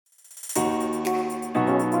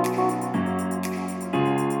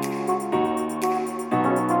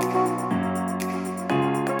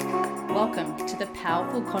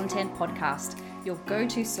Powerful Content Podcast, your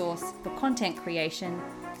go-to source for content creation,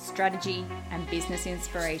 strategy, and business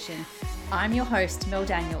inspiration. I'm your host, Mel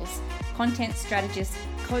Daniels, content strategist,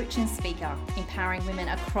 coach, and speaker, empowering women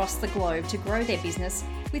across the globe to grow their business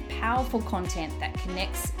with powerful content that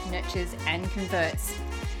connects, nurtures, and converts.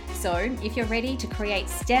 So if you're ready to create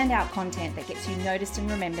standout content that gets you noticed and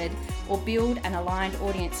remembered, or build an aligned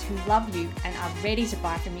audience who love you and are ready to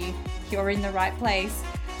buy from you, you're in the right place.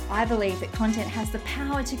 I believe that content has the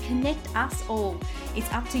power to connect us all.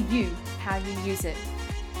 It's up to you how you use it.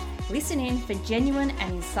 Listen in for genuine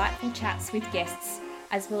and insightful chats with guests,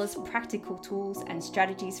 as well as practical tools and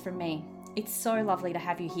strategies from me. It's so lovely to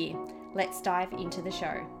have you here. Let's dive into the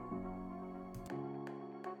show.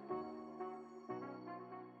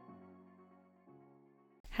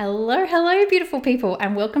 Hello, beautiful people,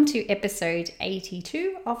 and welcome to episode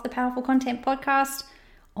 82 of the Powerful Content Podcast.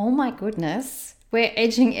 Oh my goodness, we're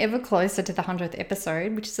edging ever closer to the 100th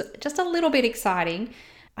episode, which is just a little bit exciting.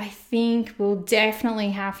 I think we'll definitely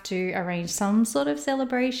have to arrange some sort of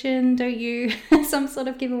celebration, don't you? Some sort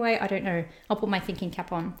of giveaway. I don't know. I'll put my thinking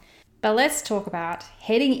cap on. But let's talk about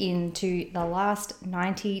heading into the last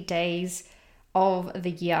 90 days of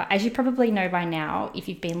the year. As you probably know by now, if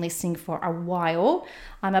you've been listening for a while,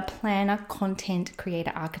 I'm a planner, content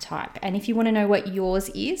creator archetype. And if you want to know what yours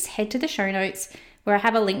is, head to the show notes where I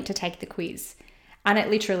have a link to take the quiz. And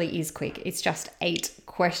it literally is quick. It's just 8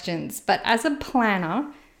 questions. But as a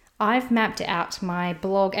planner, I've mapped out my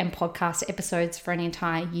blog and podcast episodes for an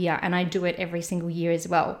entire year, and I do it every single year as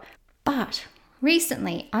well. But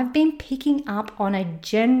recently, I've been picking up on a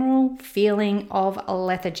general feeling of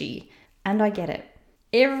lethargy. And I get it.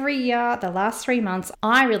 Every year, the last 3 months,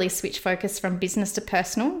 I really switch focus from business to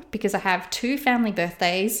personal because I have 2 family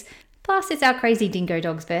birthdays. Plus, it's our crazy dingo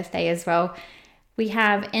dog's birthday as well. We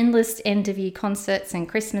have endless end of year concerts and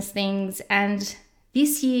Christmas things. And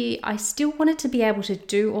this year, I still wanted to be able to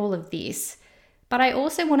do all of this. But I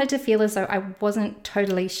also wanted to feel as though I wasn't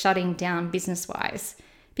totally shutting down business-wise.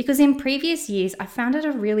 Because in previous years, I found it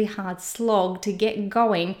a really hard slog to get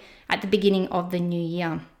going at the beginning of the new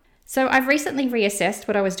year. So I've recently reassessed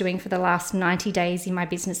what I was doing for the last 90 days in my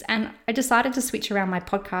business, and I decided to switch around my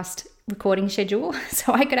podcast recording schedule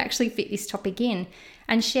so I could actually fit this topic in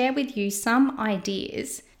and share with you some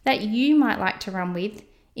ideas that you might like to run with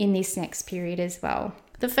in this next period as well.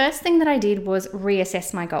 The first thing that I did was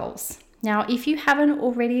reassess my goals. Now, if you haven't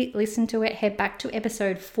already listened to it, head back to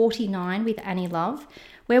episode 49 with Annie Love,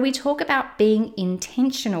 where we talk about being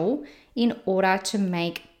intentional in order to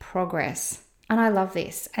make progress. And I love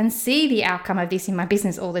this and see the outcome of this in my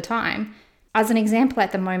business all the time. As an example,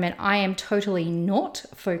 at the moment, I am totally not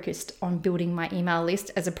focused on building my email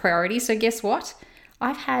list as a priority. So guess what?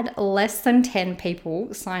 I've had less than 10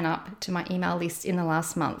 people sign up to my email list in the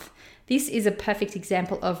last month. This is a perfect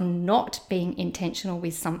example of not being intentional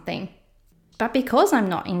with something. But because I'm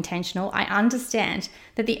not intentional, I understand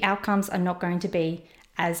that the outcomes are not going to be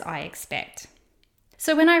as I expect.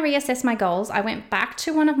 So when I reassessed my goals, I went back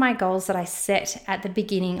to one of my goals that I set at the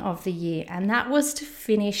beginning of the year, and that was to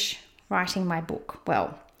finish writing my book.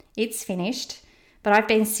 Well, it's finished, but I've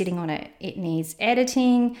been sitting on it. It needs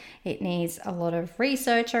editing, it needs a lot of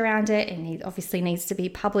research around it, obviously needs to be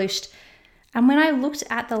published. And when I looked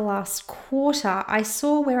at the last quarter, I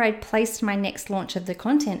saw where I'd placed my next launch of the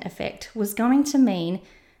Content Effect was going to mean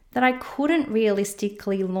that I couldn't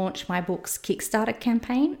realistically launch my book's Kickstarter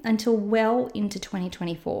campaign until well into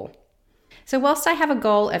 2024. So whilst I have a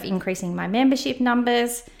goal of increasing my membership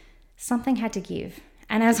numbers, something had to give.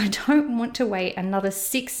 And as I don't want to wait another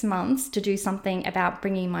 6 months to do something about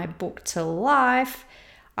bringing my book to life,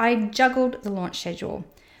 I juggled the launch schedule.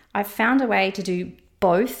 I've found a way to do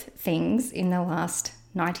both things in the last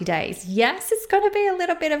 90 days. Yes, it's going to be a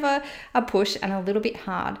little bit of a push and a little bit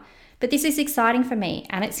hard. But this is exciting for me,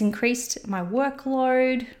 and it's increased my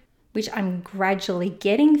workload, which I'm gradually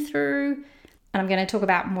getting through. And I'm going to talk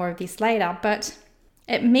about more of this later, but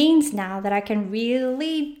it means now that I can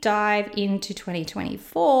really dive into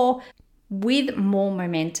 2024 with more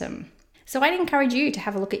momentum. So I'd encourage you to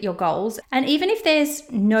have a look at your goals. And even if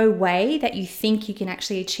there's no way that you think you can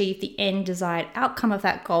actually achieve the end desired outcome of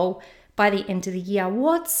that goal by the end of the year,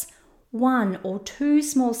 what's 1 or 2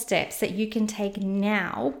 small steps that you can take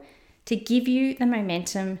now to give you the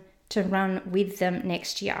momentum to run with them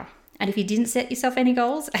next year? And if you didn't set yourself any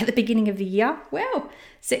goals at the beginning of the year, well,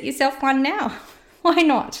 set yourself one now. Why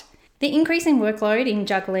not? The increase in workload in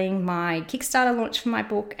juggling my Kickstarter launch for my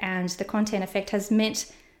book and the Content Effect has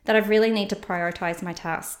meant that I really need to prioritize my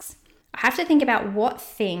tasks. I have to think about what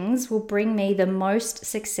things will bring me the most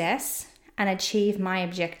success and achieve my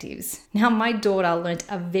objectives. Now, my daughter learned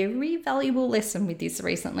a very valuable lesson with this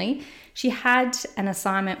recently. She had an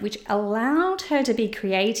assignment which allowed her to be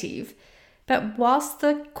creative, but whilst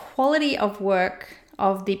the quality of work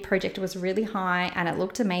of the project was really high and it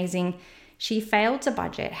looked amazing, she failed to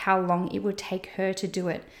budget how long it would take her to do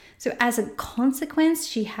it. So as a consequence,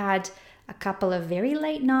 she had a couple of very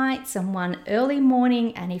late nights and one early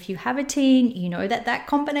morning. And if you have a teen, you know that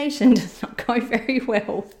combination does not go very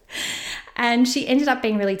well. And she ended up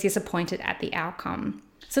being really disappointed at the outcome.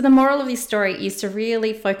 So the moral of this story is to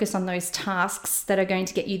really focus on those tasks that are going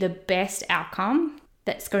to get you the best outcome,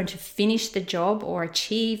 that's going to finish the job or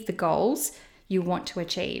achieve the goals you want to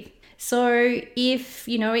achieve. So if,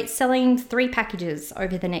 it's selling 3 packages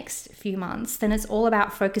over the next few months, then it's all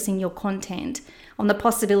about focusing your content on the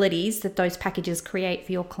possibilities that those packages create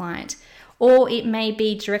for your client. Or it may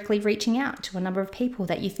be directly reaching out to a number of people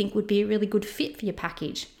that you think would be a really good fit for your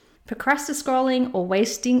package. Procrastinating or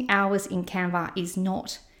wasting hours in Canva is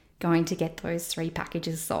not going to get those 3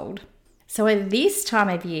 packages sold. So at this time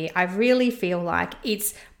of year, I really feel like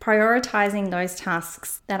it's prioritizing those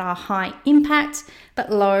tasks that are high impact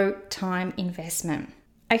but low time investment.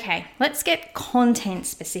 Okay, let's get content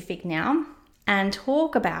specific now and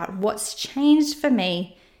talk about what's changed for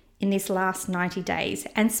me in this last 90 days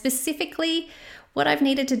and specifically what I've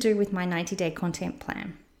needed to do with my 90-day content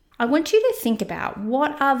plan. I want you to think about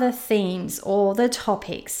what are the themes or the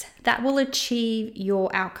topics that will achieve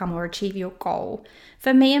your outcome or achieve your goal.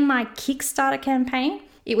 For me and my Kickstarter campaign,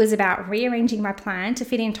 it was about rearranging my plan to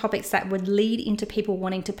fit in topics that would lead into people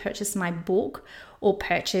wanting to purchase my book or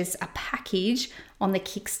purchase a package on the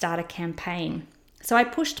Kickstarter campaign. So I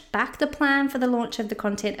pushed back the plan for the launch of the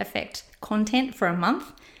Content Effect content for a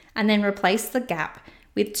month and then replaced the gap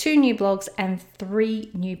with 2 new blogs and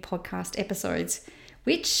 3 new podcast episodes,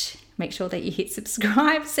 which make sure that you hit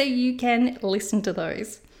subscribe so you can listen to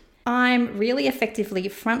those. I'm really effectively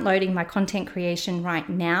front-loading my content creation right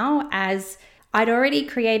now as I'd already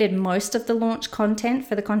created most of the launch content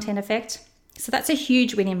for the Content Effect. So that's a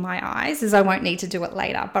huge win in my eyes as I won't need to do it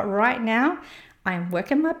later. But right now, I'm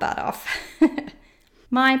working my butt off.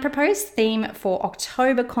 My proposed theme for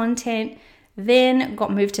October content then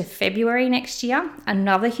got moved to February next year.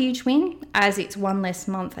 Another huge win as it's one less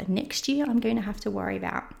month next year I'm going to have to worry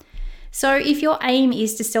about. So if your aim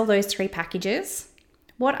is to sell those 3 packages,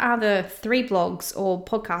 what are the 3 blogs or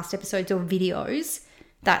podcast episodes or videos,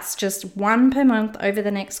 that's just 1 per month over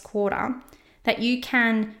the next quarter, that you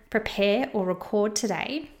can prepare or record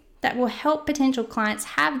today that will help potential clients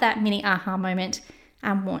have that mini aha moment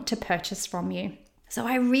and want to purchase from you? So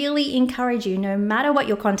I really encourage you, no matter what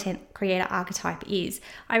your content creator archetype is,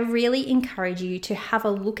 I really encourage you to have a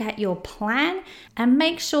look at your plan and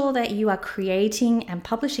make sure that you are creating and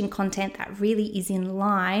publishing content that really is in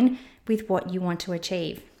line with what you want to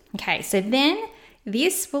achieve. Okay, so then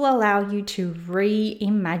this will allow you to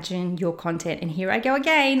reimagine your content. And here I go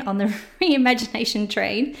again on the reimagination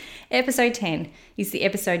train. Episode 10 is the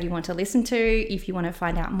episode you want to listen to if you want to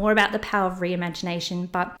find out more about the power of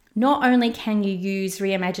reimagination. But not only can you use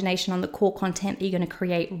reimagination on the core content that you're going to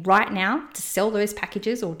create right now to sell those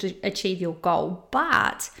packages or to achieve your goal,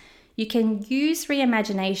 but you can use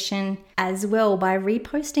reimagination as well by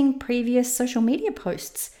reposting previous social media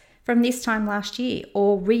posts from this time last year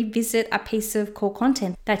or revisit a piece of core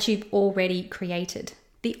content that you've already created.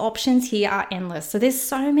 The options here are endless. So there's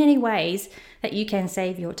so many ways that you can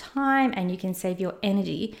save your time and you can save your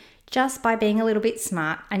energy just by being a little bit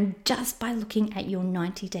smart and just by looking at your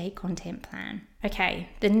 90-day content plan. Okay,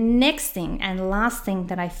 the next thing and last thing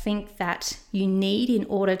that I think that you need in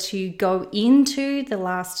order to go into the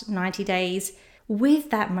last 90 days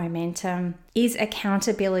with that momentum is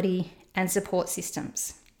accountability and support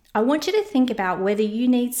systems. I want you to think about whether you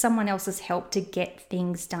need someone else's help to get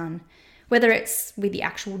things done, whether it's with the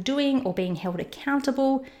actual doing or being held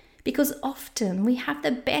accountable, because often we have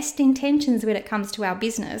the best intentions when it comes to our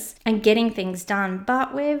business and getting things done,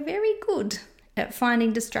 but we're very good at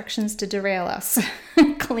finding distractions to derail us.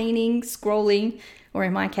 Cleaning, scrolling, or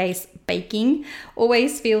in my case, baking,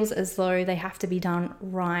 always feels as though they have to be done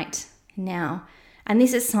right now. And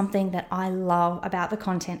this is something that I love about the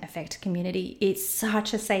Content Effect community. It's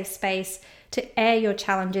such a safe space to air your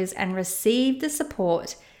challenges and receive the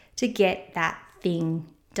support to get that thing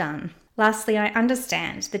done. Lastly, I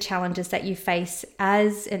understand the challenges that you face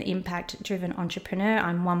as an impact-driven entrepreneur.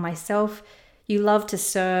 I'm one myself. You love to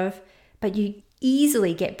serve, but you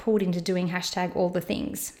easily get pulled into doing #all the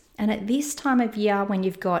things. And at this time of year, when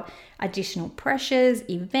you've got additional pressures,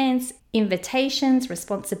 events, invitations,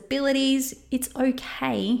 responsibilities, it's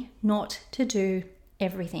okay not to do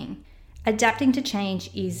everything. Adapting to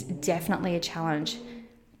change is definitely a challenge,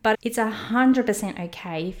 but it's 100%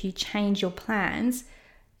 okay if you change your plans,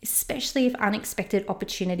 especially if unexpected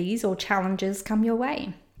opportunities or challenges come your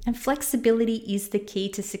way. And flexibility is the key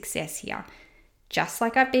to success here. Just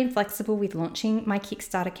like I've been flexible with launching my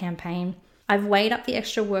Kickstarter campaign, I've weighed up the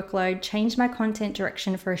extra workload, changed my content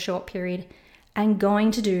direction for a short period, and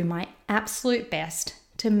going to do my absolute best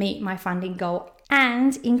to meet my funding goal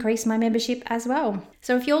and increase my membership as well.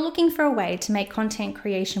 So if you're looking for a way to make content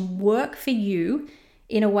creation work for you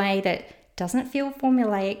in a way that doesn't feel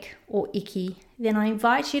formulaic or icky, then I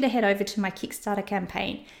invite you to head over to my Kickstarter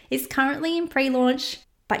campaign. It's currently in pre-launch,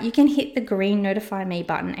 but you can hit the green notify me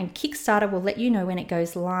button and Kickstarter will let you know when it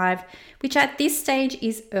goes live, which at this stage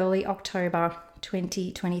is early October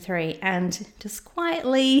 2023. And just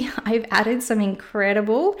quietly, I've added some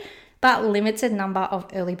incredible but limited number of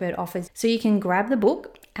early bird offers. So you can grab the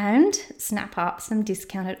book and snap up some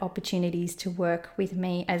discounted opportunities to work with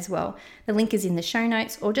me as well. The link is in the show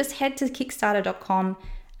notes, or just head to kickstarter.com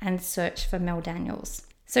and search for Mel Daniels.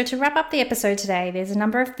 So to wrap up the episode today, there's a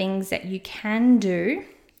number of things that you can do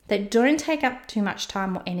that don't take up too much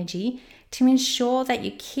time or energy to ensure that you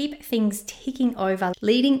keep things ticking over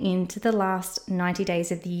leading into the last 90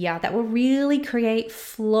 days of the year that will really create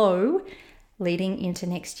flow leading into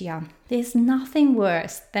next year. There's nothing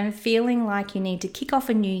worse than feeling like you need to kick off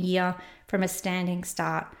a new year from a standing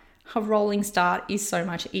start. A rolling start is so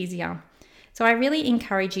much easier. So I really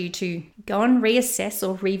encourage you to go and reassess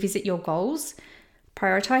or revisit your goals.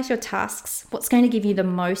 Prioritize your tasks, what's going to give you the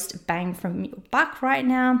most bang from your buck right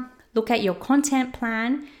now. Look at your content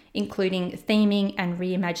plan, including theming and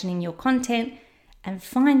reimagining your content, and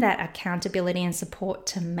find that accountability and support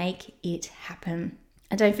to make it happen.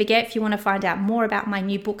 And don't forget, if you want to find out more about my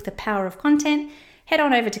new book, The Power of Content, head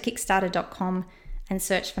on over to kickstarter.com and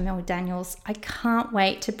search for Mel Daniels. I can't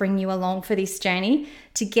wait to bring you along for this journey.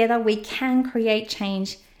 Together we can create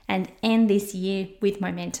change and end this year with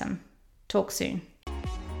momentum. Talk soon.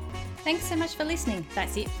 Thanks so much for listening.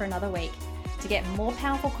 That's it for another week. To get more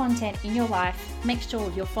powerful content in your life, make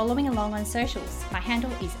sure you're following along on socials. My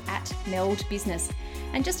handle is @meldbusiness.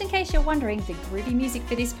 And just in case you're wondering, the groovy music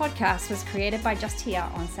for this podcast was created by Just Here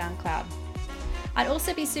on SoundCloud. I'd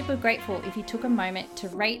also be super grateful if you took a moment to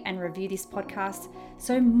rate and review this podcast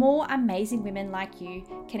so more amazing women like you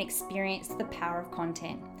can experience the power of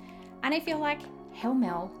content. And if you're like, hell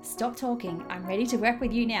Mel, stop talking, I'm ready to work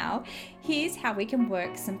with you now, here's how we can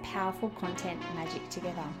work some powerful content magic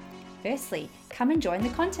together. Firstly, come and join the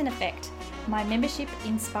Content Effect, my membership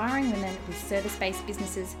inspiring women with service-based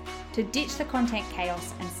businesses to ditch the content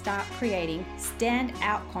chaos and start creating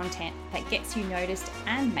stand-out content that gets you noticed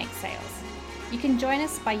and makes sales. You can join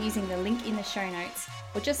us by using the link in the show notes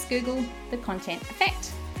or just Google the Content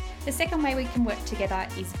Effect. The second way we can work together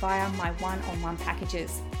is via my one-on-one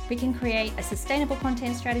packages. We can create a sustainable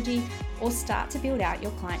content strategy or start to build out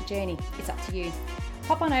your client journey. It's up to you.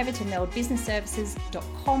 Hop on over to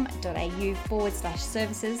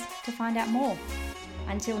meldbusinessservices.com.au/services to find out more.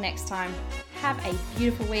 Until next time, have a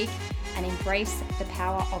beautiful week and embrace the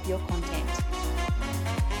power of your content.